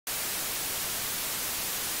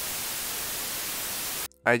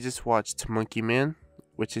I just watched Monkey Man,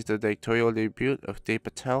 which is the directorial debut of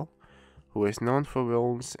Pattel, who is known for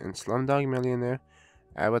roles in Slumdog Millionaire,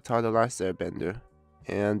 Avatar: The Last Airbender,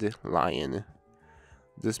 and Lion.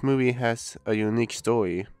 This movie has a unique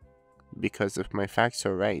story because if my facts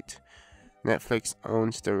are right, Netflix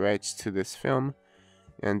owns the rights to this film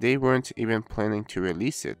and they weren't even planning to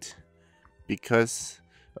release it because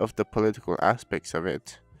of the political aspects of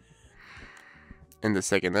it in the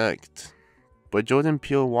second act. But Jordan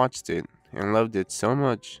Peele watched it and loved it so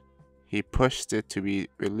much, he pushed it to be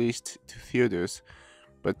released to theaters,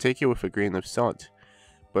 but take it with a grain of salt.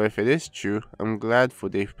 But if it is true, I'm glad for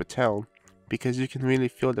Dave Patel because you can really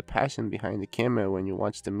feel the passion behind the camera when you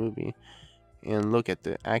watch the movie and look at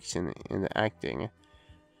the action and the acting.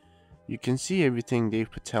 You can see everything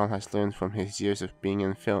Dave Patel has learned from his years of being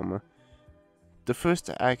in film. The first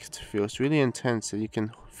act feels really intense and you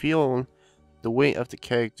can feel the weight of the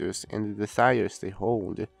characters and the desires they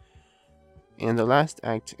hold. And the last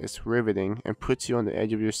act is riveting and puts you on the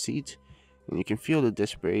edge of your seat, and you can feel the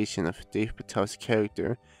desperation of Dave Patel's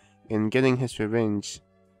character in getting his revenge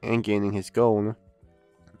and gaining his goal.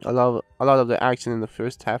 A lot of the action in the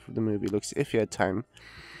first half of the movie looks iffy at time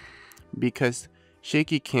because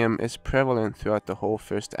shaky cam is prevalent throughout the whole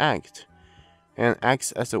first act and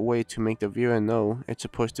acts as a way to make the viewer know it's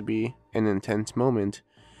supposed to be an intense moment,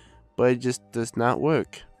 but it just does not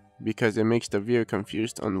work because it makes the viewer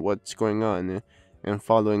confused on what's going on and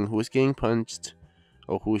following who's getting punched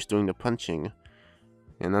or who's doing the punching.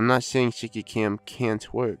 And I'm not saying shaky cam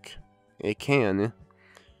can't work. It can,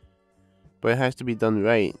 but it has to be done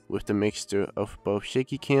right with the mixture of both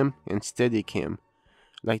shaky cam and steady cam,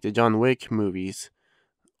 like the John Wick movies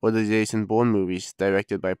or the Jason Bourne movies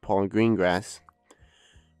directed by Paul Greengrass.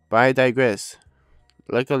 But I digress.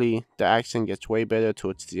 Luckily, the action gets way better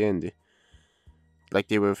towards the end, like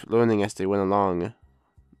they were learning as they went along,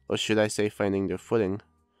 or should I say finding their footing,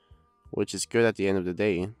 which is good at the end of the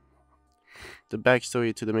day. The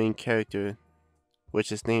backstory to the main character,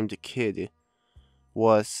 which is named the Kid,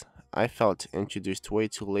 was, I felt, introduced way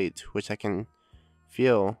too late, which I can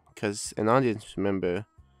feel, because an audience member,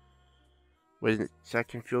 which I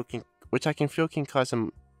can feel can cause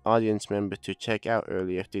an audience member to check out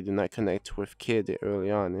early if they do not connect with Kid early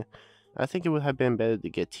on. I think it would have been better to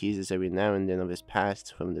get teases every now and then of his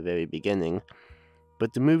past from the very beginning,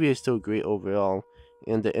 but the movie is still great overall,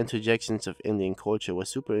 and the interjections of Indian culture was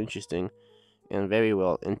super interesting and very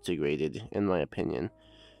well integrated, in my opinion.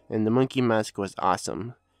 And the monkey mask was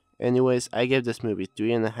awesome. Anyways, I give this movie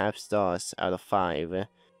 3.5 stars out of 5.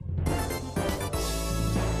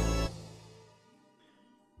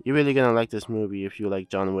 You're really gonna like this movie if you like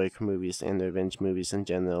John Wick movies and revenge movies in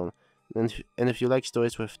general. And if you like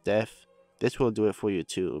stories with death, this will do it for you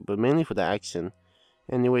too, but mainly for the action.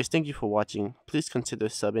 Anyways, thank you for watching. Please consider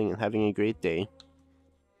subbing and having a great day.